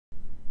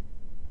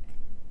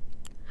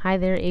Hi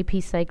there,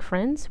 AP Psych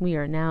friends. We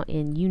are now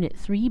in Unit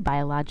 3,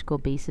 Biological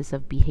Basis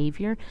of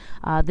Behavior.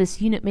 This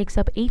unit makes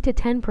up 8 to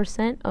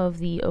 10% of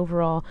the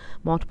overall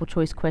multiple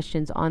choice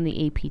questions on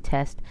the AP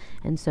test,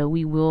 and so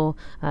we will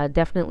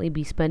definitely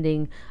be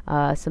spending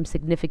some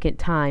significant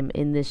time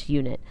in this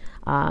unit.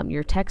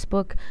 Your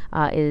textbook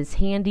is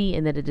handy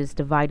in that it has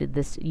divided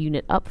this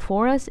unit up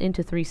for us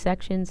into 3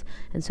 sections,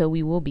 and so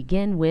we will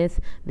begin with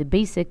the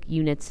basic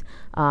units,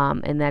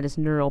 and that is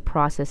neural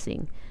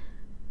processing.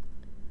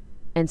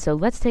 And so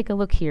let's take a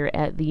look here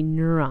at the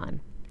neuron.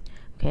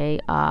 Okay,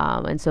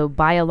 and so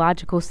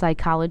biological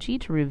psychology,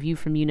 to review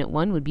from Unit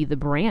 1, would be the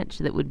branch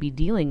that would be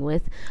dealing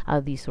with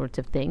these sorts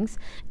of things.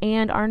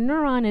 And our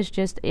neuron is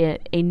just a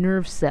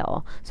nerve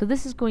cell. So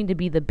this is going to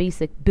be the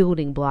basic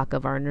building block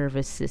of our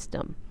nervous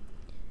system.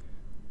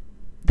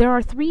 There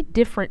are 3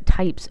 different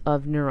types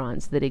of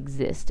neurons that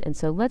exist. And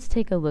so let's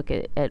take a look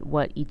at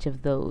what each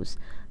of those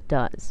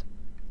does.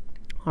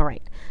 All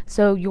right,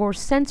 so your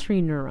sensory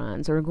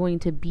neurons are going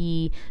to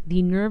be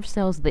the nerve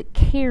cells that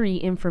carry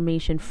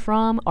information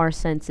from our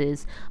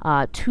senses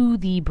to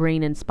the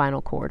brain and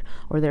spinal cord,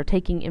 or they're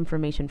taking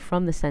information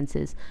from the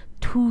senses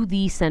to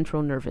the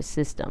central nervous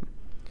system.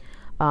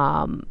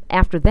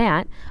 After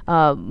that,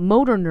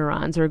 motor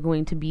neurons are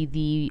going to be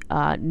the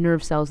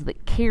nerve cells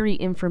that carry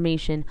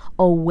information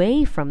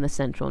away from the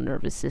central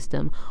nervous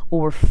system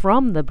or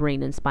from the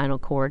brain and spinal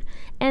cord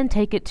and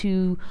take it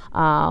to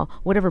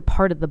whatever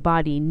part of the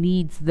body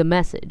needs the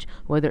message,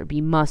 whether it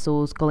be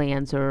muscles,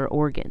 glands, or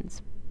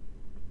organs.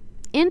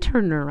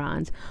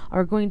 Interneurons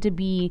are going to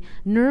be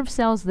nerve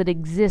cells that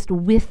exist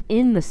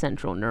within the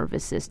central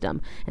nervous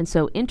system. And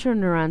so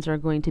interneurons are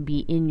going to be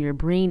in your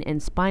brain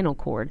and spinal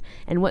cord.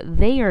 And what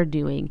they are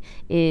doing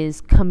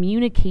is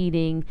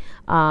communicating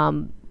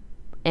and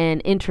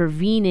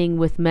intervening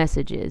with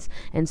messages.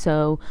 And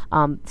so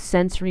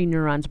sensory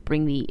neurons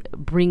bring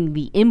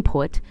the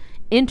input.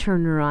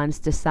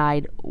 Interneurons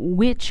decide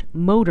which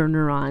motor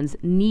neurons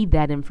need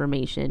that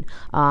information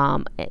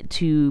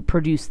to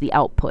produce the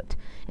output.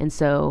 And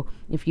so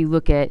if you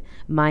look at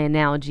my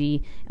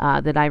analogy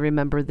that I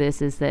remember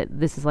this is that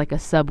this is like a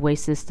subway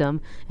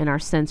system, and our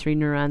sensory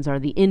neurons are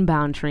the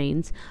inbound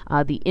trains.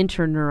 The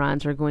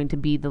interneurons are going to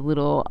be the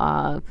little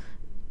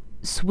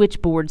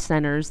switchboard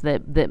centers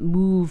that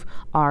move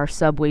our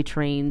subway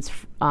trains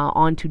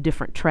onto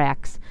different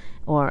tracks,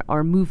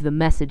 or move the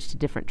message to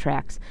different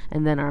tracks.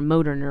 And then our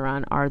motor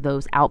neuron are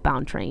those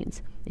outbound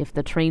trains. If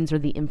the trains are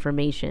the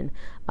information,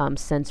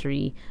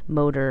 sensory,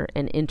 motor,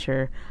 and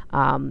inter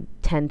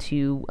tend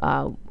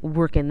to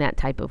work in that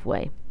type of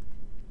way.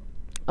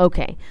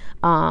 Okay,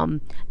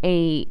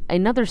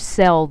 another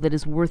cell that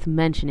is worth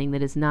mentioning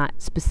that is not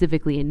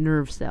specifically a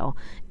nerve cell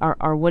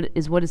are what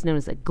is known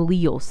as a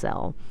glial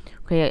cell.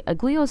 Okay, a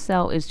glial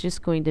cell is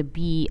just going to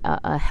be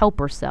a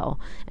helper cell,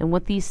 and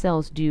what these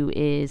cells do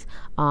is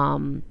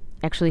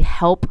actually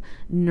help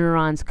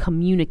neurons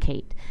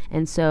communicate.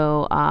 And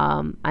so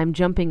I'm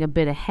jumping a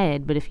bit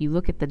ahead, but if you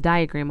look at the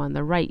diagram on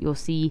the right, you'll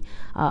see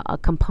a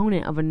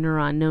component of a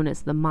neuron known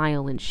as the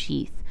myelin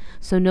sheath.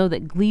 So know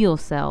that glial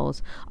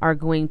cells are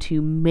going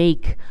to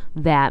make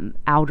that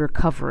outer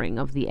covering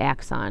of the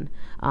axon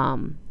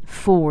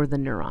for the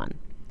neuron.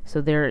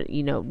 So they're,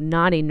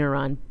 not a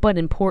neuron, but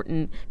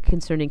important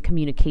concerning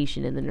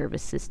communication in the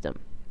nervous system.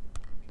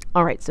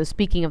 All right, so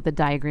speaking of the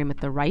diagram at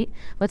the right,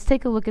 let's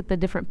take a look at the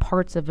different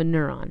parts of a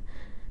neuron.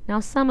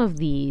 Now, some of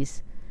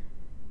these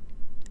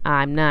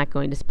I'm not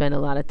going to spend a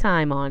lot of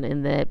time on,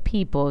 in that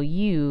people,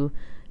 you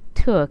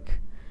took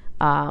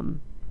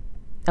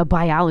a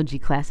biology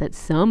class at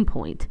some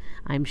point,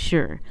 I'm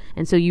sure.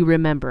 And so you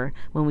remember,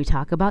 when we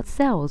talk about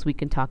cells, we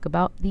can talk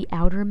about the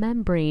outer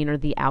membrane, or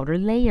the outer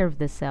layer of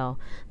the cell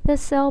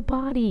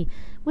body,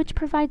 which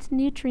provides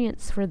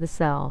nutrients for the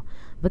cell,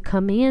 the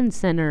command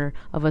center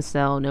of a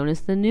cell known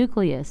as the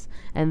nucleus,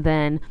 and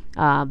then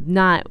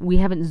we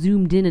haven't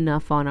zoomed in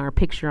enough on our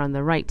picture on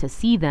the right to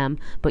see them,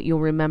 but you'll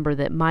remember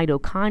that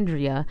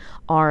mitochondria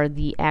are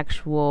the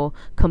actual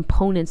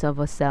components of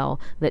a cell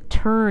that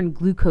turn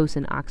glucose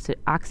and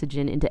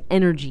oxygen into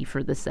energy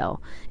for the cell.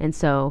 And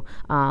so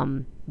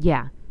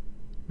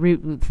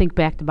think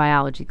back to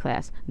biology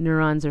class.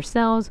 Neurons are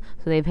cells,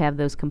 so they have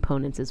those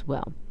components as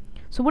well.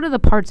 So what are the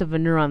parts of a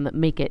neuron that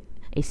make it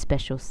a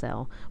special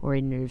cell or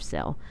a nerve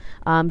cell?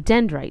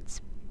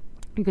 Dendrites.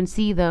 You can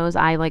see those.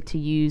 I like to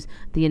use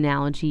the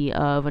analogy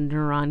of a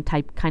neuron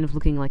type kind of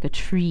looking like a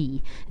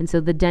tree. And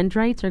so the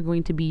dendrites are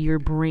going to be your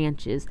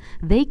branches.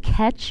 They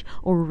catch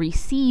or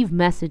receive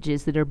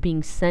messages that are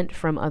being sent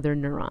from other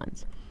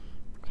neurons.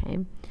 Okay.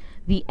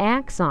 The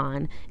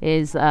axon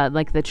is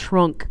like the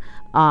trunk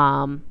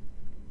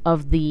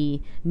of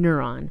the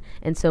neuron.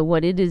 And so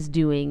what it is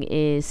doing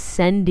is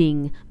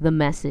sending the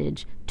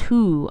message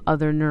to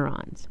other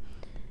neurons.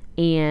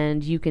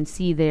 And you can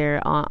see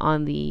there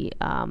on the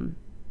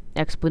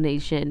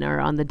explanation, or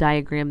on the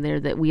diagram there,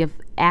 that we have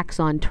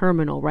axon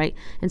terminal, right?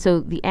 And so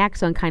the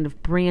axon kind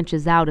of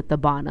branches out at the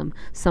bottom,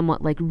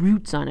 somewhat like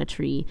roots on a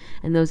tree.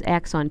 And those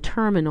axon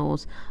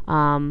terminals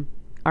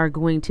are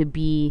going to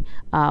be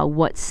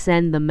what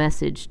send the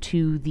message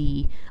to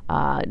the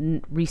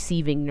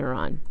receiving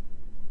neuron.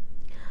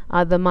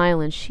 The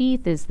myelin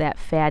sheath is that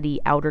fatty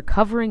outer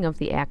covering of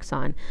the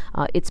axon.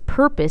 Its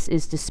purpose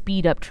is to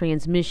speed up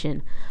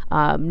transmission.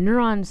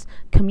 Neurons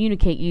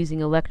communicate using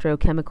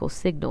electrochemical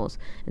signals,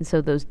 and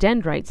so those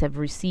dendrites have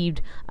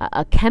received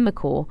a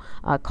chemical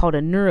called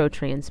a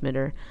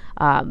neurotransmitter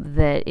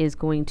that is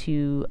going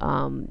to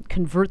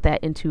convert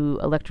that into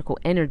electrical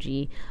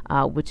energy,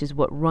 which is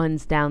what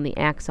runs down the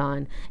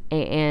axon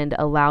and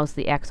allows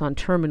the axon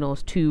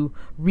terminals to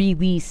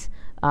release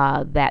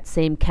that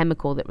same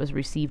chemical that was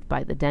received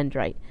by the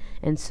dendrite.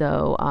 And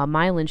so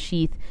myelin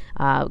sheath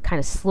kind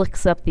of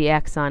slicks up the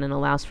axon and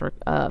allows for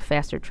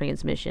faster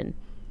transmission.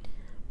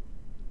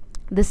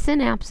 The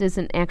synapse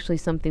isn't actually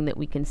something that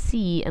we can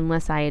see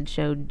unless I had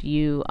showed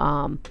you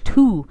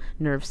two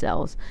nerve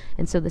cells.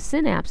 And so the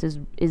synapse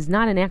is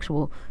not an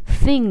actual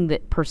thing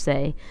that per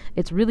se.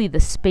 It's really the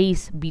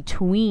space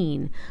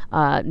between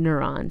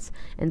neurons.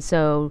 And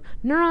so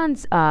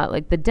neurons,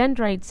 like the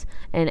dendrites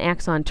and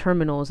axon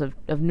terminals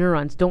of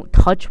neurons, don't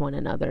touch one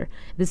another.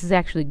 This is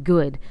actually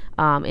good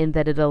in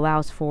that it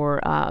allows for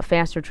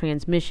faster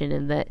transmission,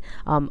 and that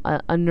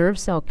a nerve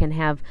cell can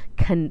have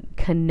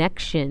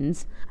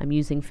connections. I'm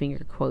using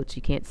finger quotes,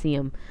 you can't see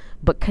them,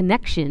 but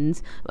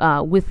connections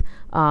with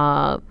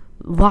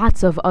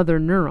lots of other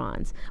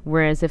neurons,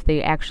 whereas if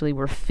they actually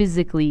were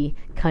physically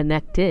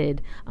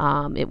connected,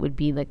 it would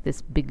be like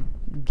this big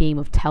game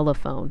of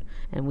telephone,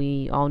 and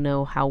we all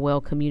know how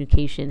well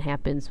communication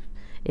happens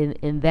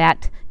in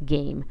that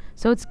game.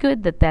 So it's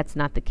good that that's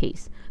not the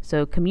case.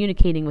 So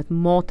communicating with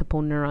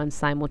multiple neurons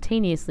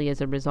simultaneously as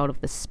a result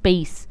of the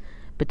space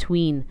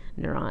between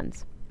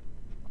neurons.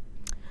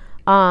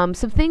 Some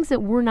things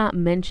that were not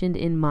mentioned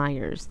in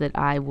Myers that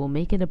I will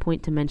make it a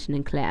point to mention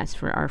in class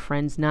for our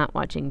friends not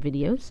watching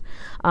videos.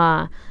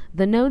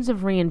 The nodes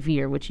of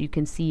Ranvier, which you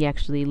can see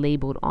actually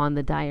labeled on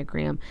the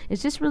diagram,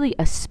 is just really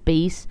a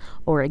space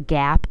or a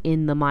gap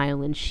in the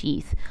myelin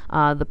sheath.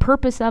 The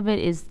purpose of it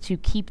is to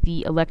keep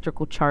the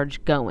electrical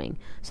charge going.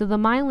 So the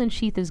myelin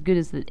sheath is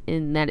good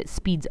in that it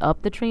speeds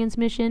up the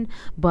transmission,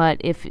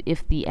 but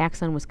if the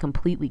axon was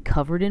completely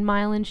covered in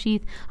myelin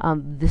sheath,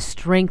 the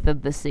strength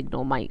of the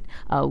signal might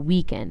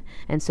weaken.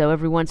 And so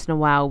every once in a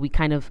while we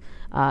kind of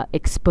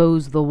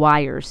expose the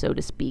wire, so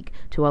to speak,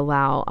 to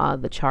allow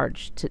the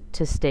charge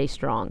to stay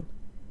strong.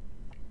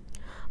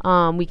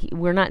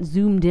 We're not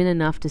zoomed in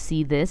enough to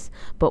see this,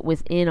 but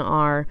within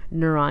our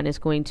neuron is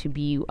going to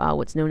be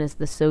what's known as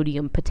the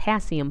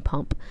sodium-potassium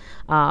pump.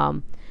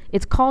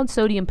 It's called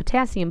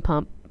sodium-potassium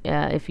pump,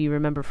 if you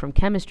remember from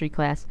chemistry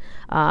class,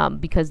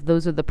 because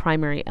those are the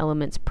primary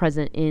elements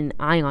present in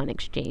ion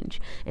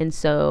exchange. And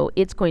so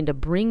it's going to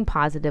bring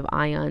positive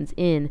ions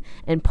in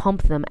and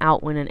pump them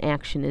out when an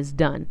action is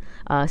done.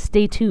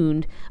 Stay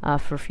tuned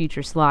for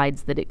future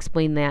slides that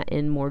explain that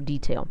in more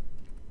detail.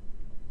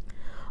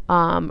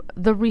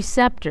 The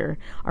receptor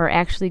are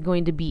actually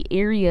going to be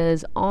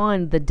areas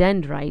on the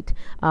dendrite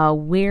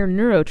where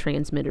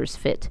neurotransmitters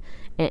fit.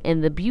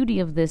 And the beauty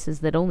of this is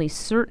that only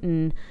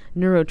certain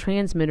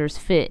neurotransmitters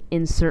fit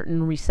in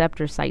certain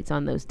receptor sites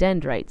on those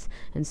dendrites.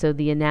 And so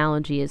the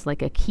analogy is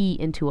like a key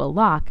into a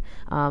lock.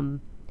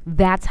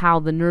 That's how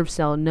the nerve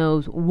cell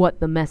knows what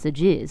the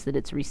message is that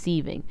it's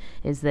receiving,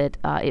 is that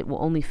it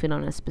will only fit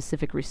on a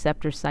specific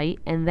receptor site,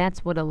 and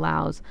that's what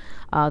allows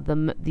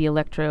the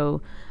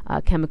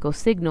electrochemical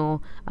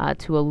signal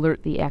to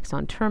alert the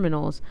axon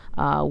terminals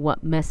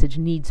what message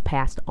needs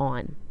passed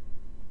on.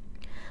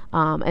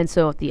 And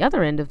so at the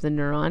other end of the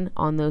neuron,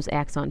 on those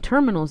axon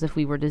terminals, if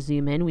we were to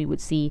zoom in, we would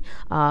see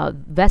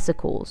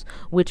vesicles,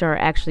 which are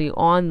actually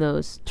on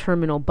those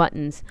terminal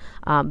buttons.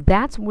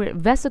 That's where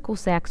vesicle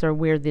sacs are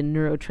where the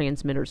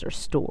neurotransmitters are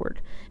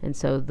stored. And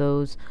so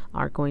those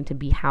are going to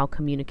be how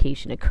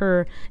communication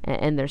occur,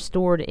 and they're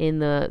stored in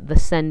the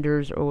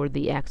senders or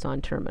the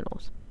axon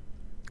terminals.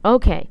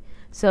 Okay,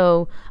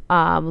 so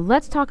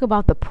let's talk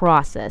about the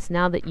process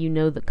now that you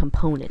know the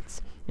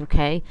components.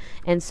 Okay,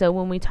 and so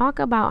when we talk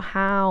about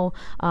how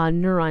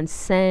neurons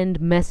send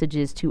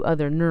messages to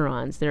other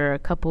neurons, there are a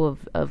couple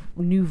of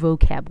new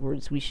vocab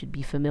words we should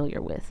be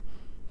familiar with.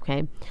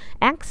 Okay,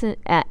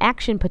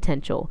 action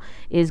potential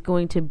is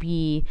going to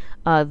be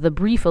the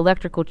brief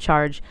electrical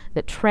charge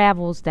that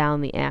travels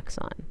down the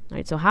axon. All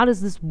right, so how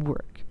does this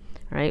work?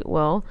 All right,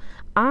 well,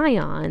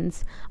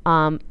 ions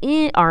are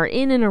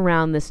in and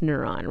around this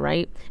neuron,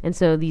 right? And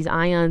so these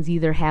ions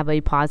either have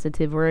a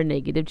positive or a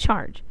negative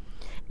charge.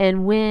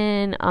 And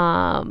when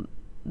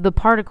the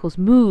particles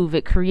move,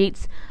 it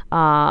creates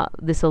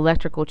this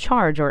electrical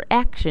charge or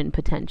action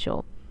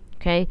potential.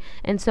 Okay,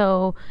 and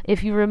so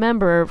if you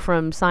remember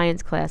from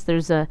science class,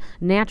 there's a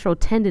natural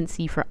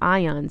tendency for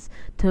ions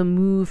to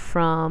move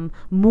from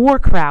more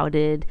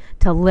crowded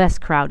to less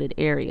crowded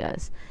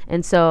areas.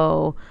 And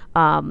so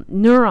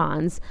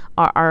neurons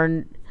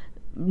are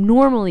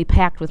normally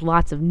packed with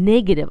lots of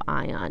negative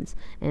ions,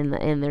 and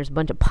there's a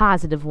bunch of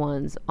positive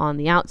ones on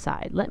the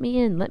outside. Let me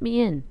in, let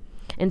me in.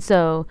 And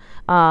so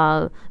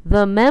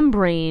the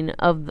membrane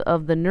of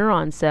the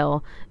neuron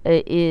cell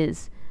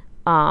is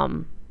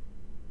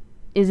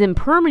is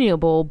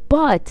impermeable,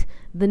 but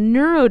the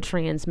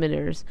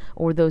neurotransmitters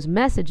or those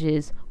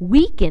messages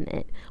weaken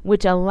it,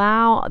 which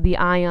allow the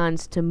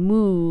ions to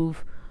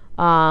move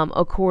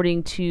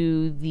according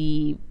to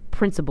the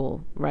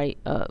principle, right,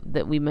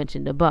 that we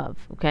mentioned above.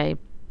 Okay.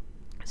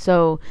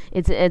 So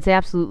it's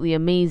absolutely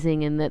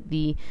amazing in that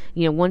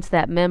once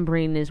that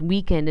membrane is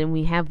weakened and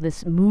we have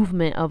this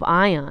movement of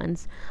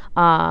ions,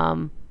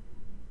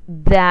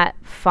 that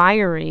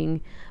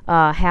firing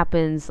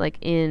happens like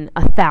in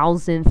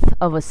 1,000th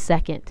of a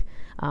second.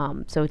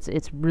 So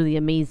it's really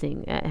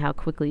amazing at how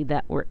quickly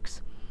that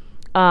works.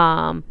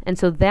 And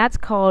so that's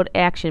called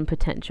action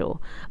potential.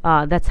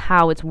 That's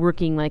how it's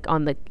working, like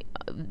on the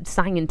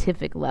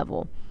scientific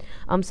level.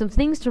 Some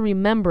things to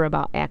remember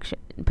about action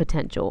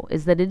potential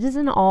is that it is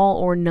an all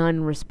or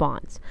none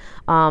response.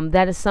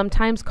 That is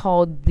sometimes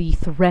called the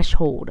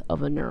threshold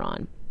of a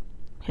neuron.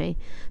 Okay,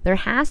 there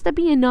has to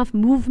be enough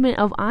movement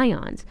of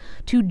ions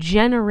to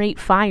generate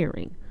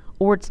firing,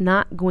 or it's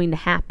not going to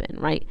happen,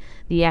 right?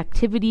 The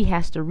activity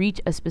has to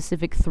reach a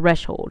specific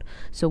threshold.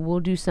 So we'll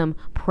do some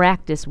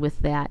practice with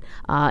that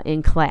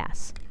in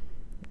class.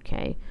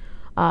 Okay.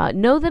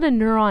 Know that a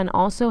neuron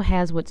also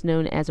has what's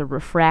known as a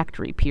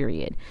refractory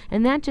period,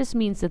 and that just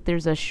means that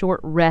there's a short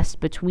rest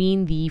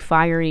between the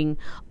firing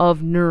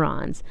of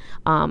neurons,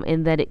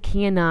 and that it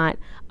cannot,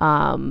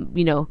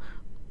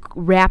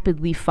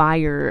 rapidly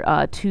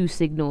fire two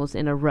signals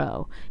in a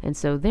row. And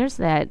so there's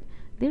that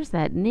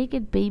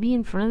naked baby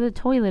in front of the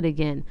toilet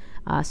again.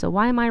 So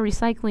why am I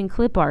recycling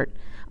clip art?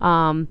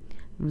 The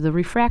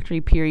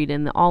refractory period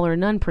and the all or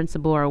none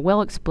principle are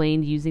well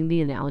explained using the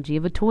analogy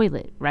of a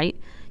toilet, right?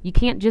 You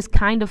can't just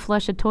kind of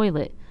flush a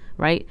toilet,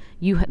 right?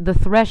 The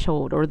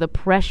threshold or the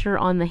pressure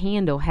on the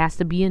handle has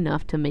to be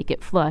enough to make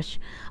it flush,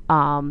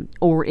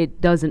 or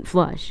it doesn't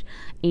flush.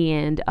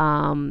 And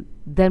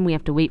then we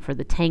have to wait for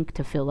the tank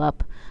to fill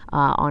up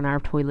on our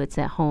toilets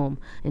at home.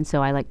 And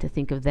so I like to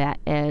think of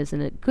that as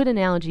a good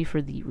analogy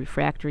for the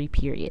refractory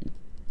period.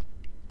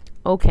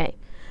 Okay.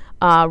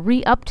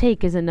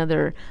 Reuptake is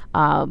another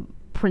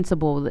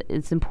principle that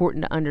it's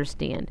important to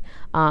understand.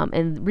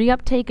 And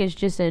reuptake is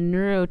just a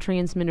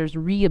neurotransmitter's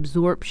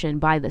reabsorption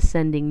by the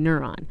sending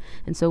neuron.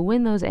 And so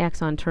when those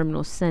axon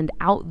terminals send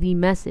out the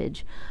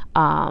message,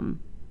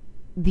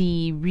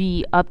 the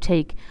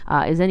reuptake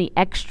is any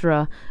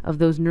extra of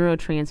those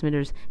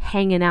neurotransmitters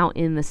hanging out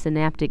in the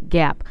synaptic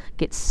gap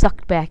gets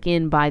sucked back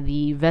in by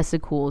the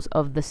vesicles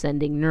of the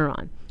sending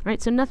neuron.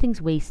 Right? So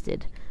nothing's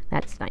wasted.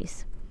 That's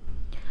nice.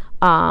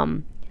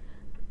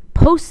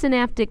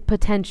 Postsynaptic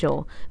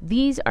potential.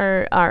 These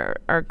are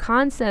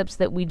concepts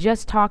that we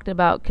just talked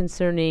about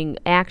concerning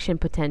action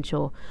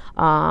potential,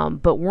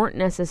 but weren't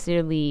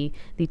necessarily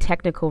the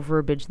technical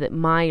verbiage that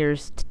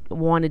Myers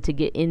wanted to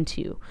get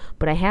into.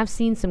 But I have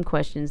seen some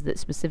questions that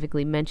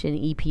specifically mention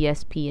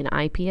EPSP and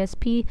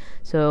IPSP,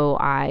 so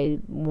I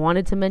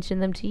wanted to mention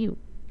them to you.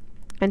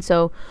 And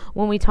so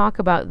when we talk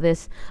about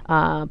this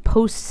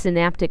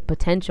postsynaptic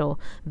potential,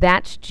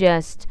 that's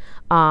just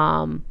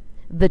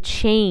the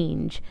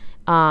change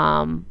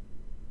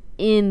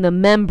in the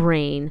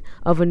membrane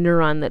of a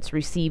neuron that's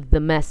received the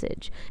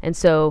message. And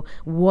so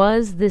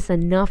was this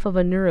enough of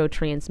a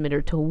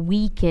neurotransmitter to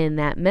weaken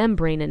that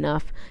membrane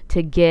enough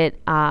to get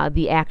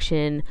the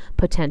action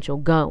potential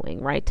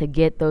going, right? To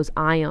get those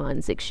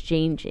ions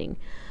exchanging.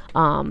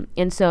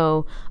 And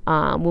so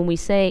when we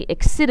say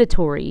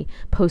excitatory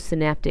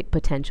postsynaptic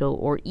potential,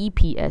 or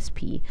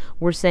EPSP,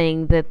 we're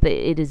saying that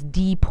it is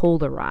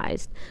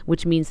depolarized,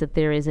 which means that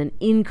there is an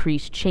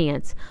increased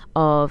chance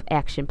of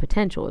action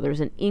potential. There's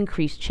an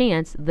increased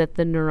chance that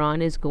the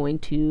neuron is going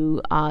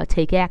to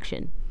take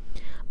action.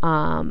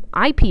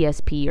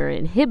 IPSP, or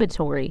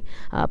inhibitory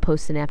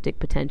postsynaptic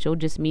potential,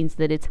 just means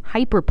that it's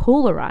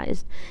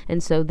hyperpolarized,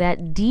 and so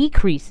that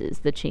decreases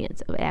the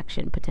chance of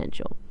action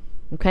potential.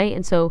 Okay,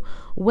 and so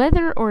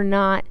whether or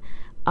not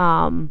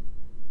a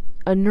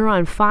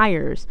neuron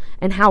fires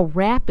and how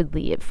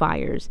rapidly it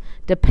fires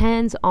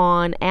depends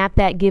on, at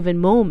that given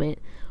moment,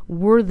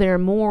 were there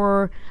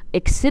more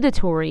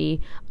excitatory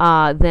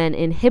than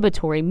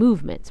inhibitory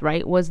movements,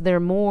 right? Was there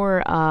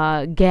more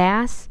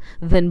gas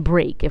than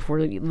brake, if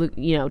we're,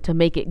 to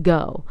make it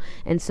go?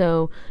 And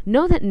so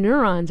know that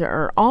neurons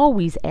are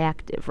always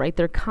active, right?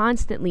 They're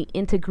constantly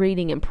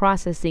integrating and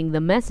processing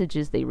the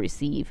messages they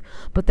receive,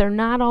 but they're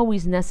not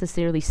always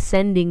necessarily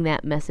sending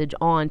that message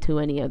on to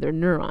any other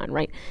neuron,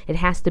 right? It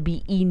has to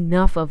be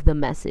enough of the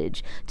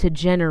message to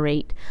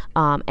generate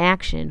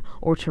action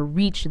or to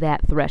reach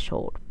that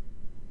threshold.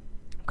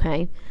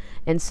 Okay,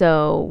 and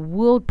so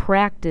we'll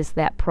practice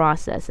that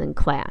process in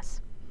class.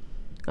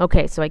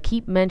 Okay, so I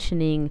keep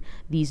mentioning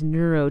these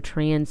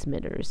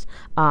neurotransmitters.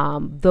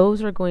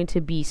 Those are going to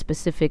be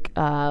specific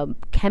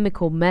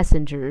chemical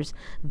messengers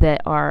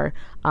that are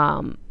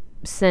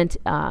sent,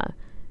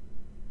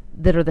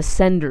 that are the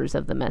senders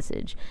of the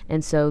message.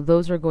 And so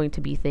those are going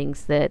to be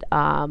things that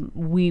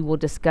we will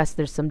discuss.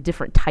 There's some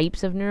different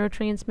types of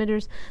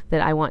neurotransmitters that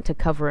I want to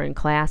cover in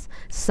class,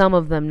 some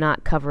of them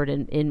not covered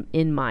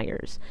in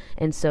Myers.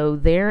 And so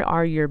there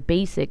are your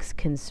basics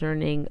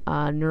concerning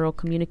neural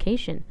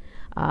communication.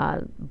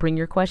 bring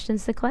your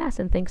questions to class,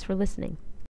 and thanks for listening.